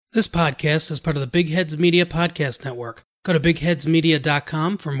This podcast is part of the Big Heads Media Podcast Network. Go to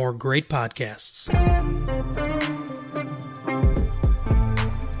bigheadsmedia.com for more great podcasts.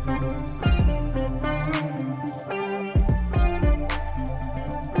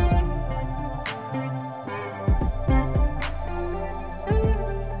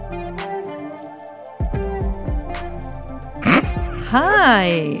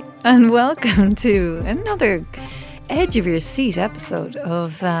 Hi, and welcome to another Edge of Your Seat episode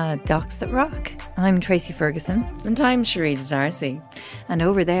of Docs That Rock. I'm Tracy Ferguson. And I'm Sharita Darcy. And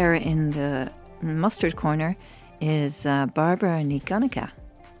over there in the mustard corner is Barbara Nigonica.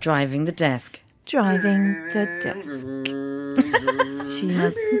 Driving the desk. Driving the desk. She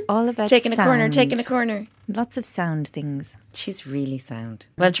knows all about taking sound. Taking a corner. Lots of sound things. She's really sound.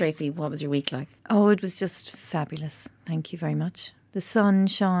 Well, Tracy, what was your week like? Oh, it was just fabulous. Thank you very much. The sun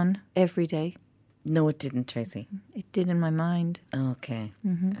shone every day. No, it didn't, Tracy. It did in my mind. Okay.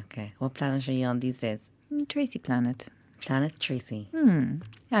 Mm-hmm. Okay. What planet are you on these days? Tracy Planet. Planet Tracy. And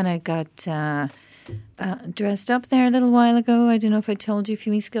I got dressed up there a little while ago. I don't know if I told you a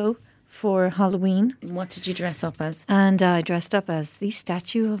few weeks ago for Halloween. What did you dress up as? And I dressed up as the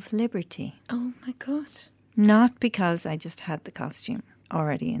Statue of Liberty. Oh, my God. Not because I just had the costume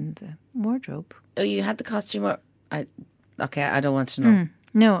already in the wardrobe. Oh, you had the costume? Okay, I don't want to know.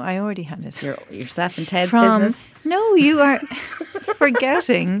 No, I already had it. Yourself and Ted's business? No, you are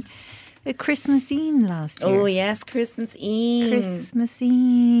forgetting the Christmasine last year. Oh, yes, Christmasine.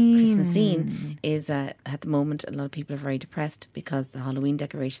 Christmasine is, at the moment, a lot of people are very depressed because the Halloween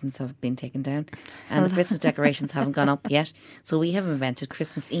decorations have been taken down and the Christmas decorations haven't gone up yet. So we have invented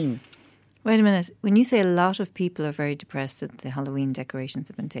Christmasine. Wait a minute. When you say a lot of people are very depressed that the Halloween decorations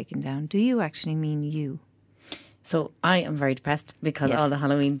have been taken down, do you actually mean you? So I am very depressed because all the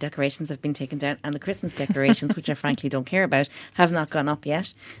Halloween decorations have been taken down and the Christmas decorations, which I frankly don't care about, have not gone up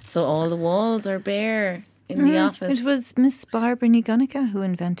yet. So all the walls are bare in the office. It was Miss Barbara Nigonica who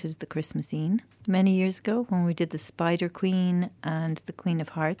invented the Christmasine many years ago when we did the Spider Queen and the Queen of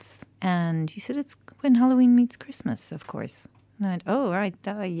Hearts. And you said it's when Halloween meets Christmas, of course. And I went, oh, right,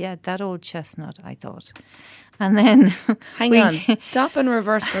 that old chestnut, I thought. And then... Hang on, stop and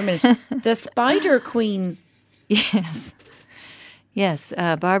reverse for a minute. The Spider Queen... Yes.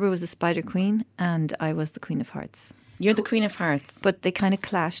 Barbara was the Spider Queen and I was the Queen of Hearts. You're the Queen of Hearts. But they kind of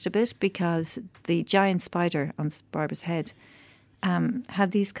clashed a bit because the giant spider on Barbara's head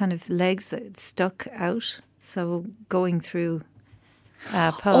had these kind of legs that stuck out. So going through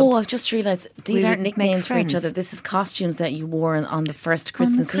pub. Oh, I've just realised these aren't nicknames for each other. This is costumes that you wore on the first Christmasine.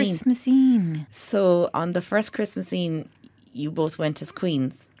 On the Christmasine. So on the first Christmasine, you both went as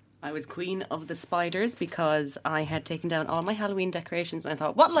queens. I was Queen of the Spiders because I had taken down all my Halloween decorations and I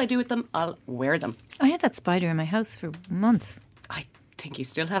thought, what'll I do with them? I'll wear them. I had that spider in my house for months. I think you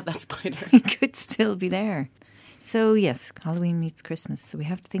still have that spider. It could still be there. So yes, Halloween meets Christmas. So we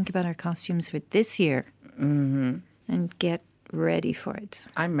have to think about our costumes for this year and get ready for it.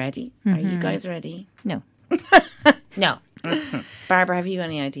 I'm ready. Are you guys ready? No. No. Barbara, have you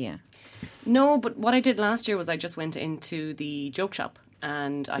any idea? No, but what I did last year was I just went into the joke shop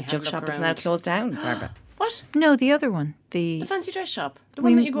and I had a joke look shop around. is now closed down, Barbara. What? No, the other one. The fancy dress shop. The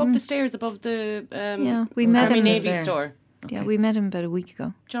one that you go up the stairs above the we met Army him Navy there. store. Okay. Yeah, we met him about a week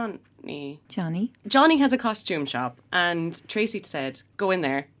ago. Johnny has a costume shop and Tracy said, go in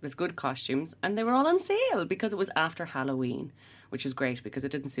there, there's good costumes, and they were all on sale because it was after Halloween, which is great because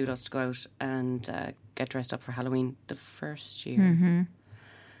it didn't suit us to go out and get dressed up for Halloween the first year.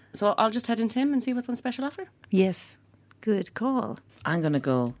 So I'll just head into him and see what's on special offer. Yes, good call. I'm going to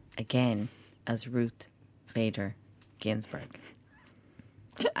go again as Ruth Bader Ginsburg.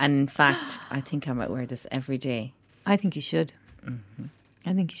 And in fact, I think I might wear this every day. I think you should.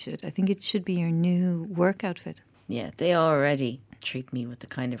 I think you should. I think it should be your new work outfit. Yeah, they already treat me with the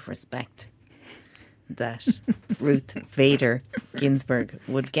kind of respect that Ruth Bader Ginsburg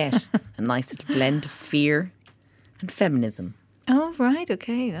would get. A nice little blend of fear and feminism. Oh, right.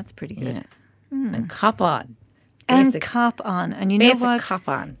 Okay. That's pretty good. Yeah. And cop on. And cop on. And you know what? Basic cop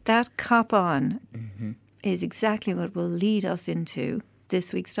on. That cop on is exactly what will lead us into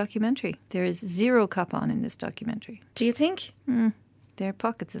this week's documentary. There is zero cop on in this documentary. Do you think? There are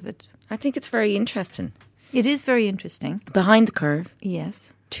pockets of it. I think it's very interesting. It is very interesting. Behind the Curve,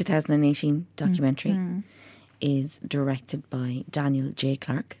 Yes. 2018 documentary, is directed by Daniel J.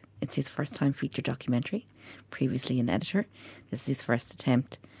 Clark. It's his first time feature documentary, previously an editor. This is his first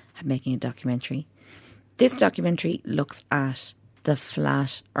attempt at making a documentary. This documentary looks at the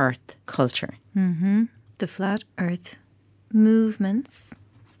flat earth culture. The flat earth movements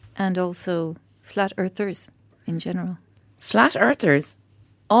and also flat earthers in general. Flat earthers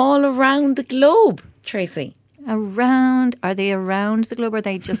all around the globe, Tracy. Are they around the globe or are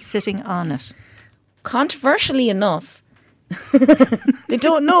they just sitting on it? Controversially enough, they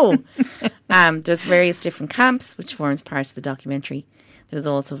don't know. There's various different camps, which forms part of the documentary. There's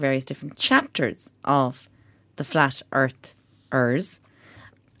also various different chapters of the Flat Earthers.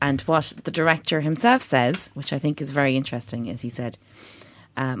 And what the director himself says, which I think is very interesting, is he said,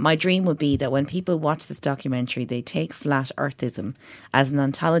 my dream would be that when people watch this documentary, they take flat earthism as an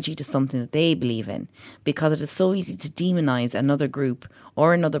ontology to something that they believe in, because it is so easy to demonise another group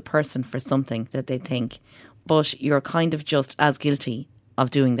or another person for something that they think, but you're kind of just as guilty of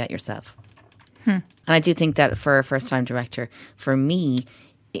doing that yourself. And I do think that for a first-time director, for me,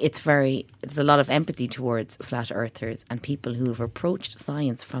 there's a lot of empathy towards flat earthers and people who have approached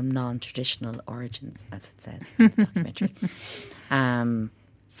science from non-traditional origins, as it says in the documentary.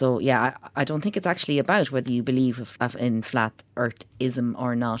 So, yeah, I don't think it's actually about whether you believe in flat earthism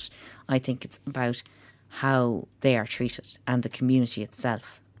or not. I think it's about how they are treated and the community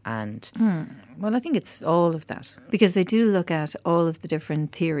itself. And Well, I think it's all of that, because they do look at all of the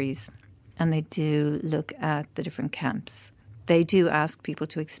different theories and they do look at the different camps. They do ask people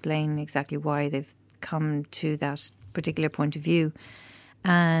to explain exactly why they've come to that particular point of view.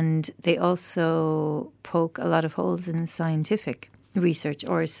 And they also poke a lot of holes in scientific research,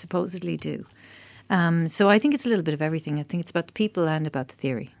 or supposedly do. So I think it's a little bit of everything. I think it's about the people and about the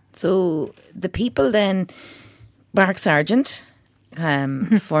theory. So the people then, Mark Sargent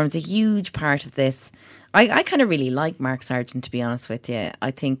forms a huge part of this. I kind of really like Mark Sargent, to be honest with you.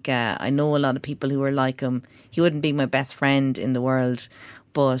 I think I know a lot of people who are like him. He wouldn't be my best friend in the world,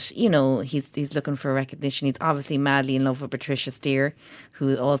 but, you know, he's looking for recognition. He's obviously madly in love with Patricia Steer,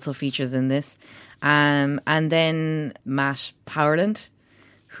 who also features in this. And then Matt Powerland,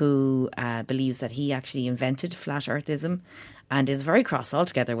 who believes that he actually invented flat earthism and is very cross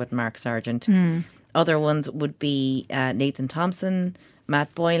altogether with Mark Sargent. Other ones would be Nathan Thompson,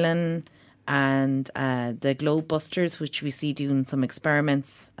 Matt Boylan, and the Globebusters, which we see doing some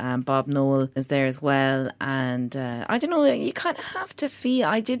experiments. Bob Noel is there as well. And I don't know, you kind of have to feel,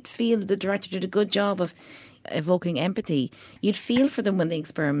 I did feel the director did a good job of evoking empathy. You'd feel for them when the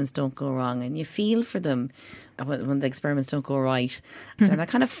experiments don't go wrong, and you feel for them when the experiments don't go right. So I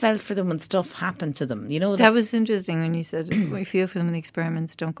kind of felt for them when stuff happened to them. You know, that was interesting when you said we feel for them when the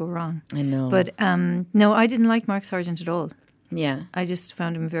experiments don't go wrong. I know. But no, I didn't like Mark Sargent at all. Yeah, I just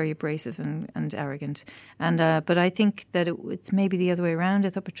found him very abrasive and arrogant. And but I think that it's maybe the other way around. I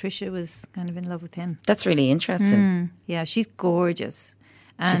thought Patricia was kind of in love with him. That's really interesting. Yeah, she's gorgeous.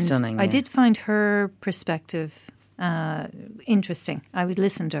 And she's stunning. I did find her perspective interesting. I would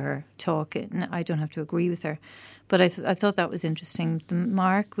listen to her talk. And I don't have to agree with her, but I thought that was interesting. The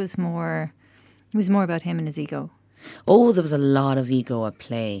Mark was more. It was more about him and his ego. Oh, there was a lot of ego at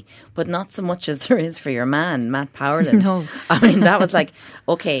play, but not so much as there is for your man, Matt Powerland. No. I mean, that was like,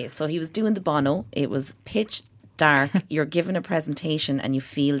 okay, so he was doing the Bono. It was pitch dark. You're given a presentation and you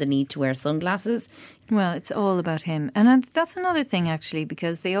feel the need to wear sunglasses. Well, it's all about him. And that's another thing, actually,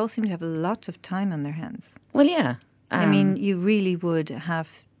 because they all seem to have a lot of time on their hands. Well, yeah. I mean, you really would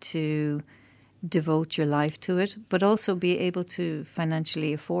have to devote your life to it, but also be able to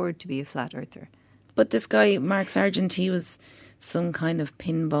financially afford to be a flat earther. But this guy, Mark Sargent, he was some kind of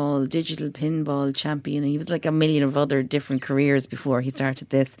digital pinball champion. He was like a million of other different careers before he started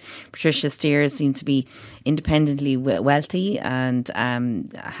this. Patricia Steer seemed to be independently wealthy and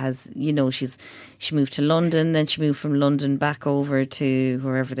has, you know, she moved to London, then she moved from London back over to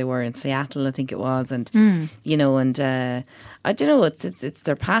wherever they were in Seattle, I think it was. And, you know, and I don't know, it's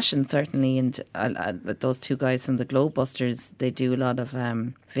their passion, certainly. And those two guys from the Globebusters, they do a lot of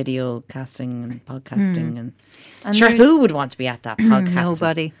video casting and podcasting. And sure, who would want to be at that podcast?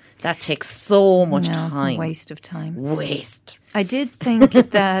 Nobody. That takes so much time. Waste of time. Waste. I did think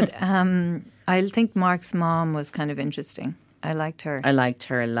that I think Mark's mom was kind of interesting. I liked her. I liked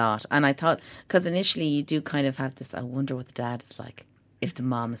her a lot. And I thought, because initially you do kind of have this, I wonder what the dad is like. If the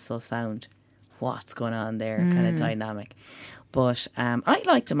mom is so sound, what's going on there kind of dynamic. But I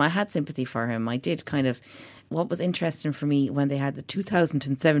liked him. I had sympathy for him. I did kind of. What was interesting for me when they had the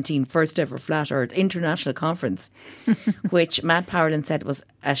 2017 first ever Flat Earth International Conference, which Matt Powerland said was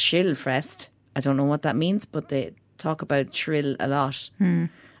a shill fest. I don't know what that means, but they talk about shrill a lot.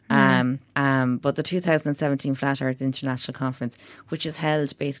 But the 2017 Flat Earth International Conference, which is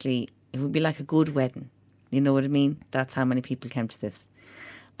held basically, it would be like a good wedding. You know what I mean? That's how many people came to this.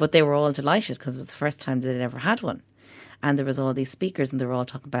 But they were all delighted because it was the first time they'd ever had one. And there was all these speakers and they were all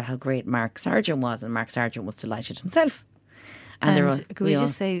talking about how great Mark Sargent was, and Mark Sargent was delighted himself. And could we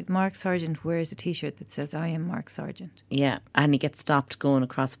just say Mark Sargent wears a T-shirt that says, I am Mark Sargent. Yeah, and he gets stopped going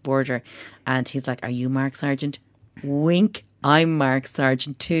across the border and he's like, are you Mark Sargent? Wink, I'm Mark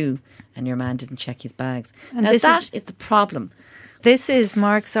Sargent too. And your man didn't check his bags. And now that is the problem. This is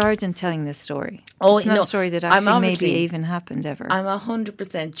Mark Sargent telling this story. Oh, it's not a story that actually maybe even happened ever. I'm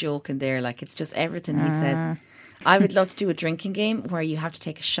 100% joking there. Like, it's just everything he says. I would love to do a drinking game where you have to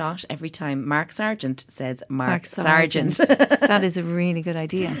take a shot every time Mark Sargent says Mark Sargent. That is a really good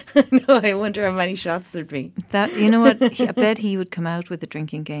idea. No, I wonder how many shots there'd be. That, you know what? I bet he would come out with a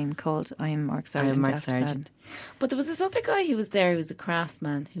drinking game called I Am Mark Sargent. I Am Mark Sargent. But there was this other guy who was there who was a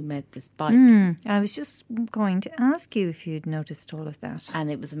craftsman who made this bike. I was just going to ask you if you'd noticed all of that. And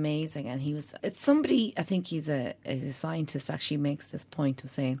it was amazing. And it's somebody, I think he's a scientist, actually makes this point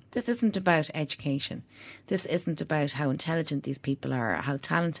of saying, this isn't about education. This isn't about how intelligent these people are, or how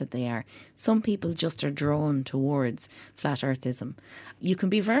talented they are. Some people just are drawn towards flat earthism. You can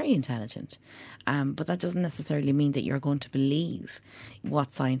be very intelligent, but that doesn't necessarily mean that you're going to believe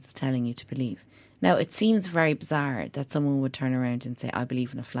what science is telling you to believe. Now, it seems very bizarre that someone would turn around and say, I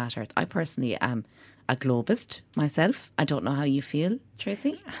believe in a flat earth. I personally am a globist myself. I don't know how you feel,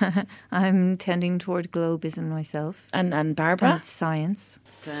 Tracy. I'm tending toward globism myself. And Barbara? It's science.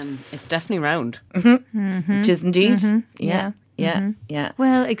 It's definitely round. Which is indeed. Yeah.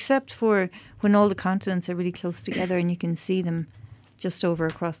 Well, except for when all the continents are really close together and you can see them just over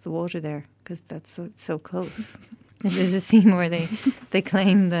across the water there, because that's so close. There's a scene where they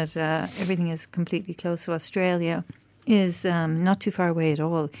claim that everything is completely close. So Australia is not too far away at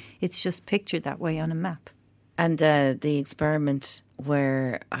all. It's just pictured that way on a map. And the experiment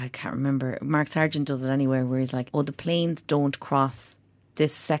where, I can't remember, Mark Sargent does it anywhere, where he's like, the planes don't cross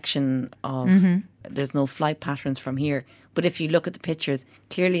this section of, there's no flight patterns from here. But if you look at the pictures,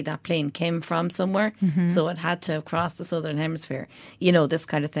 clearly that plane came from somewhere, so it had to have crossed the southern hemisphere. You know, this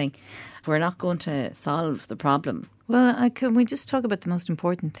kind of thing. We're not going to solve the problem. Well, can we just talk about the most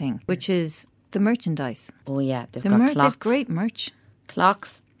important thing, which is the merchandise? Oh, yeah. They've got clocks. They've great merch.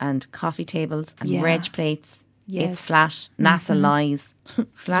 Clocks and coffee tables and reg plates. Yes. It's flat. NASA lies.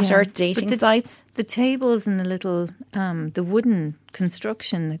 Flat Earth dating sites. The tables and the little, the wooden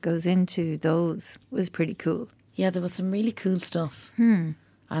construction that goes into those was pretty cool. Yeah, there was some really cool stuff. And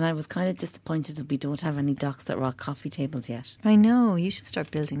I was kind of disappointed that we don't have any Docks That Rock coffee tables yet. I know, you should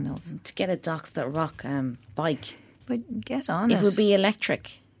start building those. To get a Docks That Rock bike. But get on it. It would be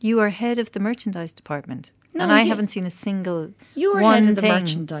electric. You are head of the merchandise department. No, and I haven't seen a single you were head of the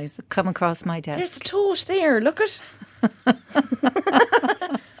merchandise come across my desk. There's a tote there, look at.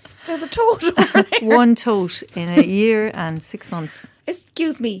 There's a tote over there. One tote in a year and 6 months.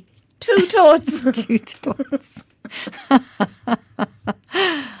 Excuse me. 2 totes. 2 totes.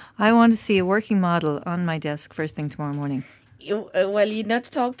 I want to see a working model on my desk first thing tomorrow morning. Well, you need to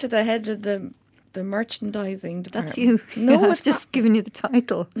talk to the head of the merchandising department. That's you. No, I've just given you the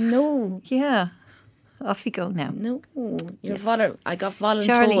title. No. Yeah. Off you go now. No. I got voluntold.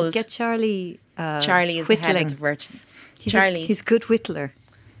 Charlie, get Charlie Charlie is whittling. the head of the merchant. He's a good whittler.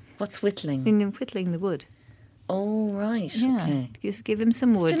 What's whittling? Whittling the wood. Oh, right. Yeah. Okay. Just give him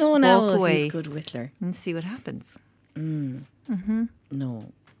some wood. Walk away. He's a good whittler. And see what happens.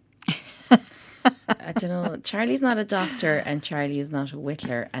 No. I don't know. Charlie's not a doctor and Charlie is not a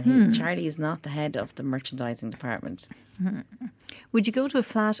whittler and Charlie is not the head of the merchandising department. Would you go to a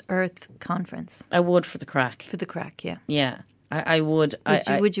flat earth conference? I would for the crack. For the crack, yeah. Yeah, I would.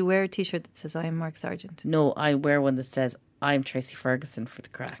 Would you wear a T-shirt that says I am Mark Sargent? No, I wear one that says I'm Tracy Ferguson for the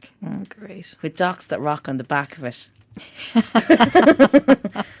crack. Oh, great. With Docks That Rock on the back of it.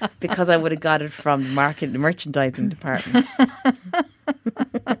 Because I would have got it from the merchandising department.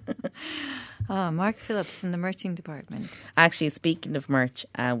 Mark Phillips in the merching department. Actually, speaking of merch,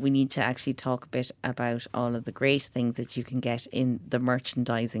 we need to actually talk a bit about all of the great things that you can get in the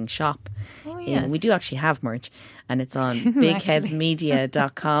merchandising shop. Oh, yes. We do actually have merch, and it's on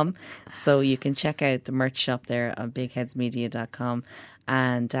bigheadsmedia.com. So you can check out the merch shop there on bigheadsmedia.com.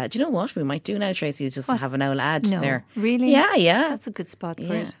 And do you know what we might do now, Tracy, is just have an owl ad there. Really? Yeah. That's a good spot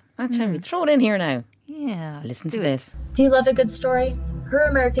for it. I'll tell you, throw it in here now. Yeah. Listen to this. Do you love a good story? Her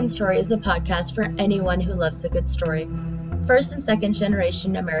American Story is a podcast for anyone who loves a good story. First and second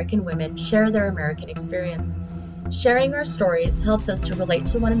generation American women share their American experience. Sharing our stories helps us to relate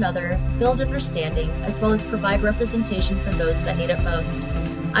to one another, build understanding, as well as provide representation for those that need it most.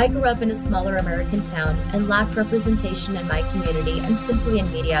 I grew up in a smaller American town and lacked representation in my community and simply in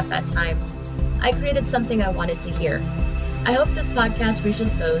media at that time. I created something I wanted to hear. I hope this podcast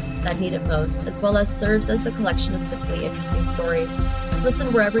reaches those that need it most, as well as serves as a collection of simply interesting stories.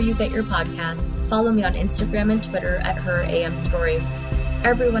 Listen wherever you get your podcasts. Follow me on Instagram and Twitter at HerAMStory.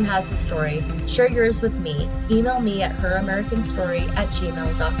 Everyone has the story. Share yours with me. Email me at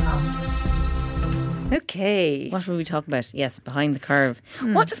heramericanstory@gmail.com. Okay. What were we talking about? Yes, behind the curve.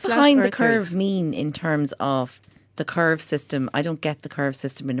 What does behind the curve mean in terms of the curve system? I don't get the curve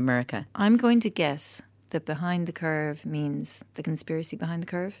system in America. I'm going to guess that behind the curve means the conspiracy behind the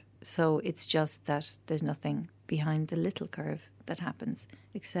curve. So it's just that there's nothing behind the little curve that happens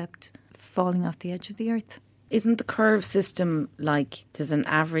except falling off the edge of the earth. Isn't the curve system like there's an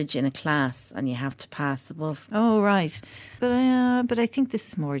average in a class and you have to pass above? Oh, right. But I think this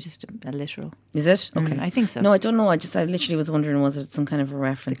is more just a literal. Is it? Okay. I think so. No, I don't know. I literally was wondering, was it some kind of a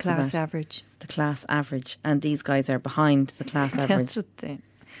reference The class to that? average. The class average. And these guys are behind the class average. That's what they...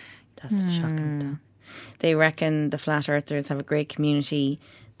 That's shocking. They reckon the flat earthers have a great community.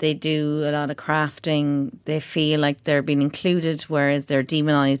 They do a lot of crafting. They feel like they're being included, whereas they're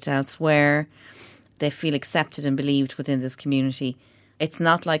demonised elsewhere. They feel accepted and believed within this community. It's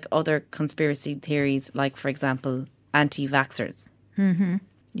not like other conspiracy theories, like, for example, anti-vaxxers. Mm-hmm.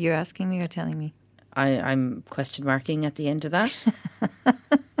 You're asking me or telling me? I'm question marking at the end of that.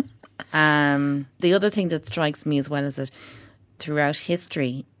 The other thing that strikes me as well is that throughout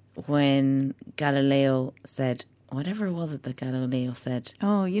history, when Galileo said, whatever was it that Galileo said?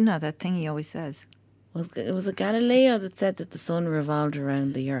 Oh, you know that thing he always says. It was a Galileo that said that the sun revolved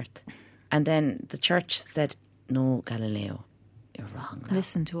around the earth. And then the church said, no, Galileo, you're wrong now.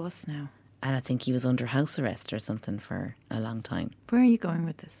 Listen to us now. And I think he was under house arrest or something for a long time. Where are you going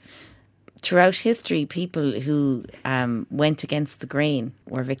with this? Throughout history, people who went against the grain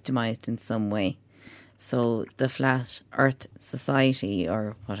were victimised in some way. So the Flat Earth Society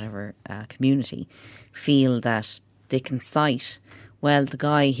or whatever community feel that they can cite, well, the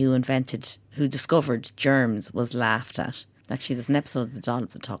guy who discovered germs was laughed at. Actually, there's an episode of The Dollop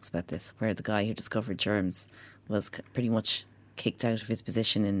that talks about this, where the guy who discovered germs was pretty much kicked out of his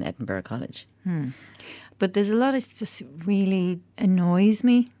position in Edinburgh College. But there's a lot of just really annoys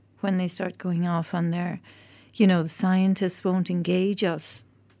me when they start going off on their, the scientists won't engage us,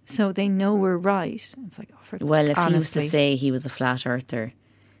 so they know we're right. It's like, well, if honestly. he was to say he was a flat earther,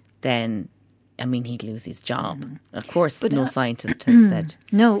 then, I mean, he'd lose his job. Of course, but no scientist has said.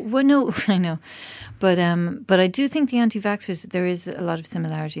 No, I know. But I do think the anti-vaxxers, there is a lot of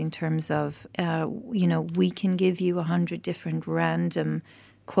similarity in terms of, we can give you 100 different random,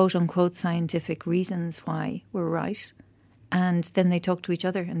 quote-unquote, scientific reasons why we're right. And then they talk to each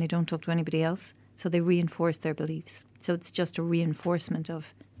other and they don't talk to anybody else. So they reinforce their beliefs. So it's just a reinforcement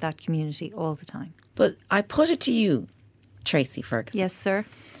of that community all the time. But I put it to you, Tracy Ferguson. Yes, sir.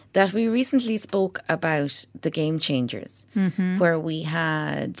 That we recently spoke about the Game Changers, where we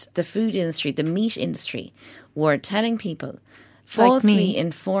had the food industry, the meat industry, were telling people, falsely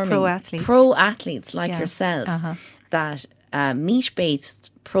informing pro athletes like yourself, that meat-based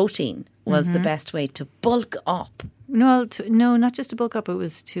protein was the best way to bulk up. No, not just to bulk up, it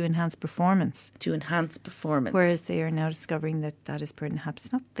was to enhance performance. To enhance performance. Whereas they are now discovering that is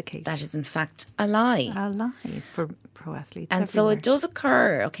perhaps not the case. That is in fact a lie. A lie for pro athletes. And everywhere. so it does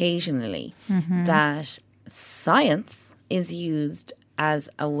occur occasionally that science is used as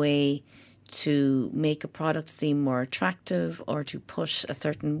a way to make a product seem more attractive or to push a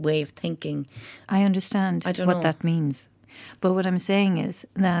certain way of thinking. I understand what that means. But what I'm saying is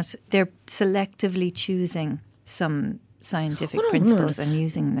that they're selectively choosing some scientific principles and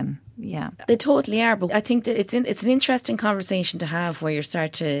using them. Yeah, they totally are. But I think that it's an interesting conversation to have where you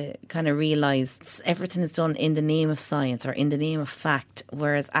start to kind of realise everything is done in the name of science or in the name of fact,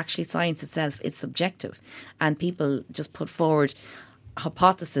 whereas actually science itself is subjective, and people just put forward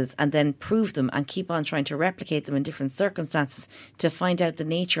hypotheses and then prove them and keep on trying to replicate them in different circumstances to find out the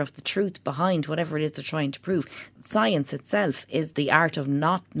nature of the truth behind whatever it is they're trying to prove. Science itself is the art of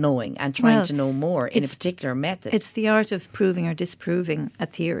not knowing and trying to know more in a particular method. It's the art of proving or disproving a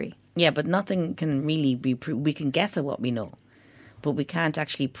theory. Yeah, but nothing can really be proved. We can guess at what we know, but we can't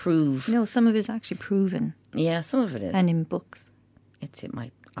actually prove. No, some of it is actually proven. Yeah, some of it is. And in books. It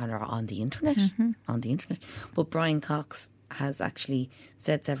might on the internet. On the internet. But Brian Cox has actually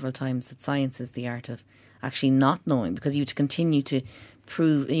said several times that science is the art of actually not knowing, because you have to continue to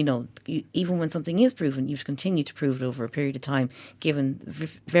prove, even when something is proven, you have to continue to prove it over a period of time, given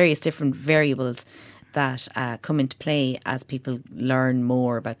various different variables that come into play as people learn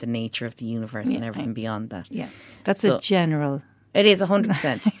more about the nature of the universe and everything beyond that. Yeah, that's a general... It is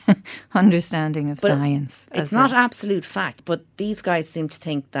 100%. understanding of science. It's not absolute fact, but these guys seem to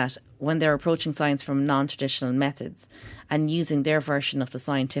think that when they're approaching science from non-traditional methods and using their version of the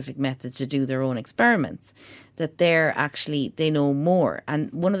scientific method to do their own experiments, that they know more.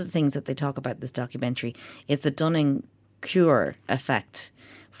 And one of the things that they talk about in this documentary is the Dunning-Kruger effect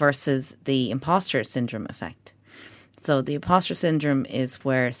versus the imposter syndrome effect. So the imposter syndrome is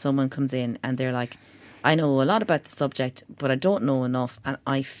where someone comes in and they're like, I know a lot about the subject, but I don't know enough, and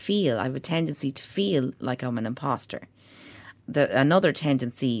I have a tendency to feel like I'm an imposter. Another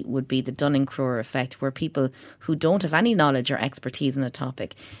tendency would be the Dunning-Kruger effect, where people who don't have any knowledge or expertise in a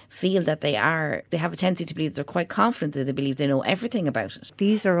topic feel that they have a tendency to believe they're quite confident, that they believe they know everything about it.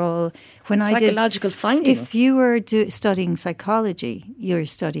 These are all psychological findings. If you were studying psychology, you're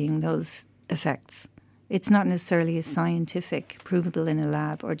studying those effects. It's not necessarily a scientific, provable in a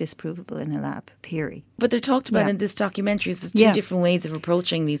lab or disprovable in a lab theory. But they're talked about in this documentary. There's two different ways of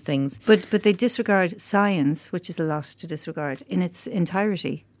approaching these things. But they disregard science, which is a lot to disregard, in its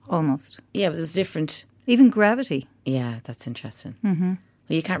entirety, almost. Yeah, but there's different... Even gravity. Yeah, that's interesting. Mm-hmm.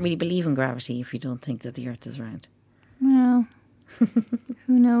 Well, you can't really believe in gravity if you don't think that the Earth is round. Well,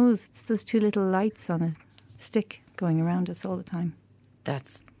 who knows? It's those two little lights on a stick going around us all the time.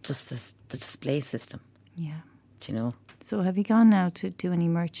 That's just the display system. Yeah. Do you know? So have you gone now to do any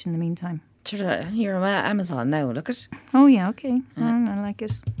merch in the meantime? You're on Amazon now, look at. Oh, yeah, okay. I like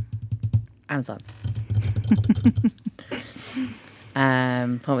it. Amazon.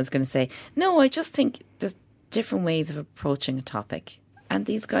 What was I going to say? No, I just think there's different ways of approaching a topic. And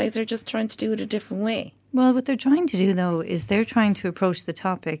these guys are just trying to do it a different way. Well, what they're trying to do, though, is they're trying to approach the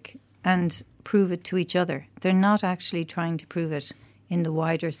topic and prove it to each other. They're not actually trying to prove it in the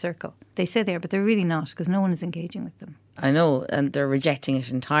wider circle. They say they are, but they're really not, because no one is engaging with them. I know, and they're rejecting it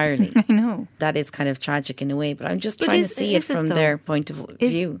entirely. I know. That is kind of tragic in a way, but I'm just trying to see it from their point of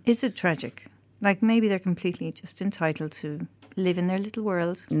view. Is it tragic? Like, maybe they're completely just entitled to live in their little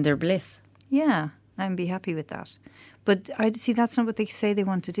world. In their bliss. Yeah, I'd be happy with that. But I see that's not what they say they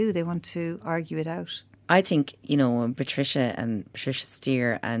want to do. They want to argue it out. I think, Patricia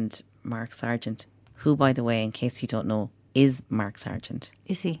Steer and Mark Sargent, who, by the way, in case you don't know, is Mark Sargent.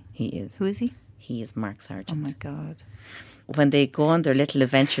 Is he? He is. Who is he? He is Mark Sargent. Oh my God. When they go on their little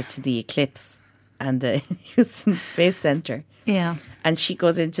adventures to the eclipse and the Houston Space Centre. Yeah. And she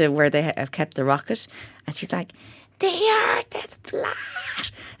goes into where they have kept the rocket and she's like, the Earth is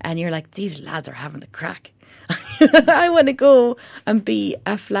flat. And you're like, these lads are having the crack. I want to go and be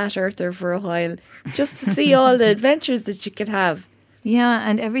a flat earther for a while just to see all the adventures that you could have. Yeah,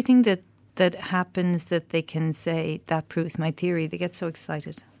 and everything that happens that they can say, that proves my theory, they get so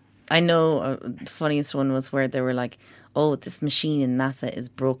excited. I know the funniest one was where they were like, oh, this machine in NASA is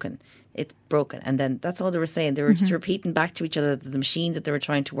broken. It's broken. And then that's all they were saying. They were just repeating back to each other that the machine that they were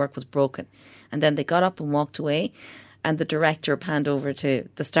trying to work was broken. And then they got up and walked away. And the director panned over to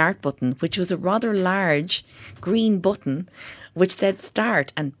the start button, which was a rather large green button, which said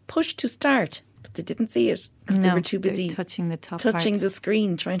start and push to start. But they didn't see it because they were too busy touching the top touching part. The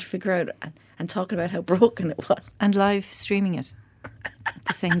screen, trying to figure out and talking about how broken it was. And live streaming it at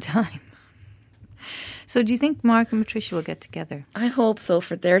the same time. So do you think Mark and Patricia will get together? I hope so,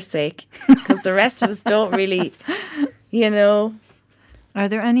 for their sake, because the rest of us don't really, Are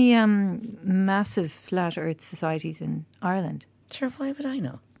there any massive flat earth societies in Ireland? Sure, why would I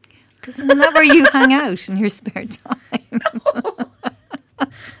know? Because isn't that where you hang out in your spare time?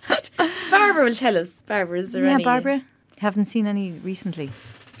 Barbara will tell us. Barbara, is there any? Yeah, Barbara. Haven't seen any recently.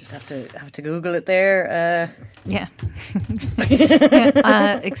 Just have to Google it there. Yeah.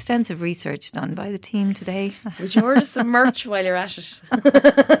 Extensive research done by the team today. Would you order some merch while you're at it?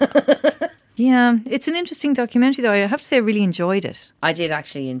 Yeah, it's an interesting documentary, though. I have to say I really enjoyed it. I did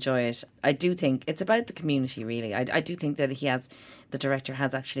actually enjoy it. I do think it's about the community, really. I do think that the director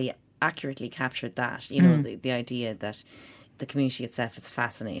has actually accurately captured that, the idea that the community itself is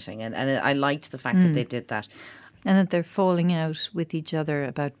fascinating. And I liked the fact that they did that. And that they're falling out with each other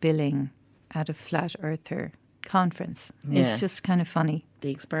about billing at a flat earther conference. Yeah. It's just kind of funny.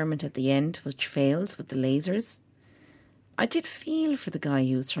 The experiment at the end, which fails with the lasers. I did feel for the guy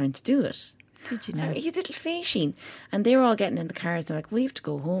who was trying to do it. Did you know? He's a little facing. And they were all getting in the cars. They're like, we have to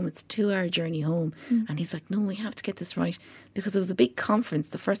go home. It's a 2-hour journey home. And he's like, no, we have to get this right. Because it was a big conference,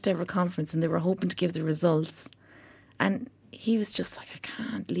 the first ever conference, and they were hoping to give the results. And he was just like, I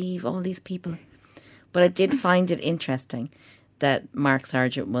can't leave all these people. But I did find it interesting that Mark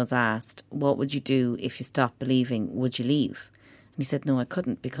Sargent was asked, what would you do if you stopped believing? Would you leave? And he said, no, I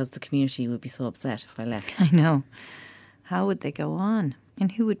couldn't, because the community would be so upset if I left. I know. How would they go on?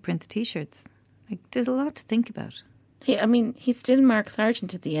 And who would print the T-shirts? Like, there's a lot to think about. He's still Mark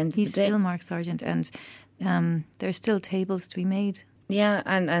Sargent at the end of the day. He's still Mark Sargent, and there's still tables to be made Yeah,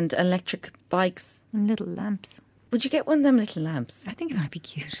 and electric bikes. And little lamps. Would you get one of them little lamps? I think it might be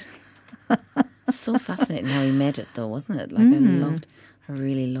cute. So fascinating how he made it, though, wasn't it? Like I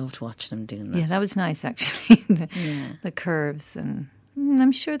really loved watching him doing that. Yeah, that was nice, actually. The curves, and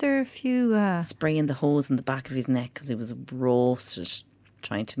I'm sure there are a few... spraying the hose in the back of his neck because he was roasted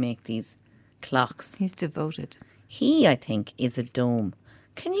trying to make these clocks. He's devoted. He, I think, is a dome.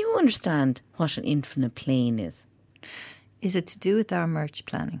 Can you understand what an infinite plane is? Is it to do with our merch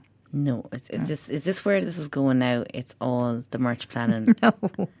planning? No. Is this where this is going now? It's all the merch planning. No.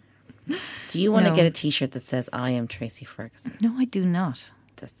 Do you want to get a T-shirt that says, I am Tracy Ferguson? No, I do not.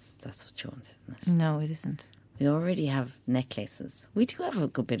 That's what you want, isn't it? No, it isn't. We already have necklaces. We do have a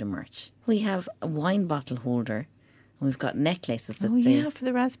good bit of merch. We have a wine bottle holder, and we've got necklaces that say... Oh, yeah, for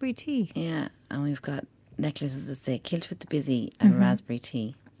the raspberry tea. Yeah, and we've got necklaces that say Kilt with the Busy and raspberry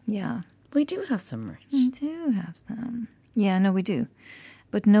tea. Yeah. We do have some merch. We do have some. Yeah, no, we do.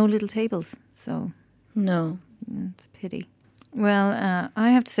 But no little tables, so... No. It's a pity. Well,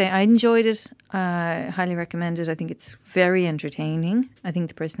 I have to say, I enjoyed it. I highly recommend it. I think it's very entertaining. I think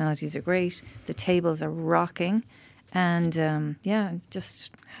the personalities are great. The tables are rocking. And,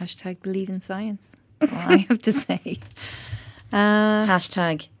 just #believe in science. Well, I have to say.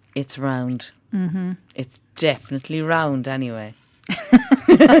 Hashtag it's round. Mm-hmm. It's definitely round anyway.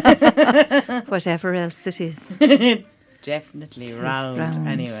 Whatever else it is. It's definitely round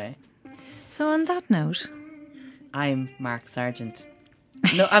anyway. So on that note... I'm Mark Sargent.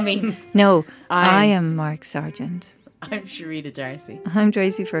 No, I mean... No, I am Mark Sargent. I'm Sharita Darcy. I'm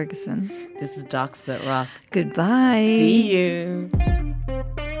Tracy Ferguson. This is Docs That Rock. Goodbye. See you.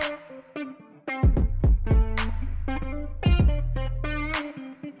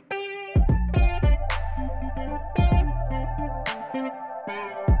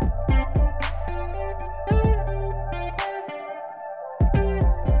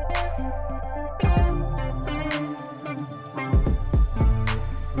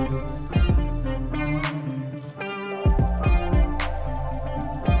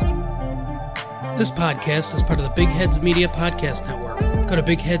 This podcast is part of the Big Heads Media Podcast Network. Go to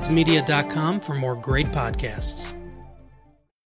bigheadsmedia.com for more great podcasts.